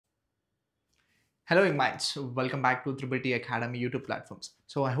Hello Ignites, welcome back to TTT Academy YouTube platforms.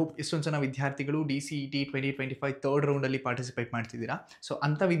 So I hope ಇಷ್ಟೊಂದು ಜನ ವಿದ್ಯಾರ್ಥಿಗಳು DCET 2025 third ರೌಂಡಲ್ಲಿ participate ಮಾಡ್ತಿದ್ದೀರಾ. So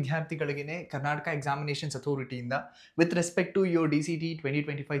ಅಂಥ ವಿದ್ಯಾರ್ಥಿಗಳಿಗೆ Karnataka examinations ಅಥಾರಿಟಿಯಿಂದ with respect to your DCET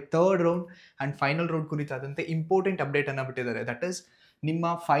 2025 third round and final round ಕುರಿತಾದಂತೆ important ಅಪ್ಡೇಟನ್ನು ಬಿಟ್ಟಿದ್ದಾರೆ. That is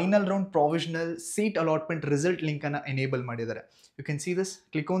ನಿಮ್ಮ final round provisional seat allotment result ಲಿಂಕನ್ನು enable ಮಾಡಿದ್ದಾರೆ. You can see this,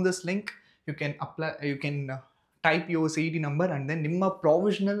 click on this link, you can type your CET number and then ನಿಮ್ಮ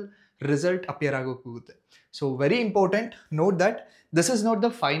provisional result appear ಆಗೋಗುತ್ತೆ. So very important, note that this is not the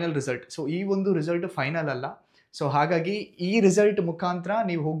final result. So ಈ ಒಂದು result final ಅಲ್ಲ. So ಹಾಗಾಗಿ ಈ result ಮುಖಾಂತರ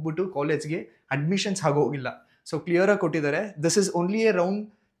ನೀವು ಹೋಗ್ಬಿಟ್ಟು ಕಾಲೇಜ್ಗೆ ಅಡ್ಮಿಷನ್ಸ್ ಆಗೋಗಿಲ್ಲ. ಸೊ ಕ್ಲಿಯರಾಗಿ ಕೊಟ್ಟಿದ್ದಾರೆ, this is only A round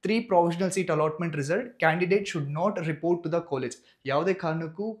 3 provisional seat allotment result. Candidate should not report to the college. ಯಾವುದೇ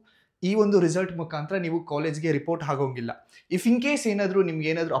ಕಾರಣಕ್ಕೂ ಈ ಒಂದು ರಿಸಲ್ಟ್ ಮುಖಾಂತರ ನೀವು ಕಾಲೇಜ್ಗೆ ರಿಪೋರ್ಟ್ ಆಗೋಂಗಿಲ್ಲ. ಇಫ್ ಇನ್ ಕೇಸ್ ಏನಾದರೂ ನಿಮ್ಗೆ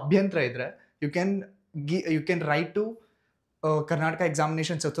ಏನಾದರೂ ಅಭ್ಯಂತರ ಇದ್ದರೆ you can write to Karnataka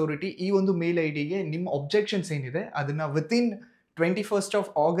examinations authority. ಈ ಒಂದು ಮೇಲ್ ಐಡಿಗೆ ನಿಮ್ಮ ಒಬ್ಜೆಕ್ಷನ್ಸ್ ಏನಿದೆ ಅದನ್ನು within 21st of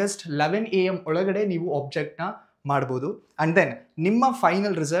August 11 AM ಒಳಗಡೆ ನೀವು ಒಬ್ಜೆಕ್ಟ್ನ ಮಾಡ್ಬೋದು. ಆ್ಯಂಡ್ ದೆನ್ ನಿಮ್ಮ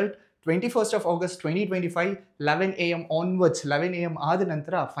final result 21st of August 2025 11 AM onwards, 11 AM ಆದ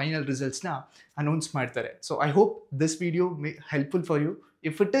ನಂತರ ಫೈನಲ್ ರಿಸಲ್ಟ್ಸ್ನ ಅನೌನ್ಸ್ ಮಾಡ್ತಾರೆ. So I hope this video helpful for you.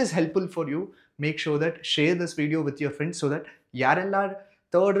 If it is helpful for you, make sure that share this video with your friends so that ಯಾರೆಲ್ಲ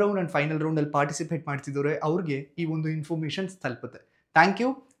third round and final ರೌಂಡಲ್ಲಿ participate ಮಾಡ್ತಿದ್ದಾರೆ ಅವ್ರಿಗೆ ಈ ಒಂದು informations ತಲುಪುತ್ತೆ. Thank you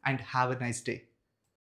and have A nice day.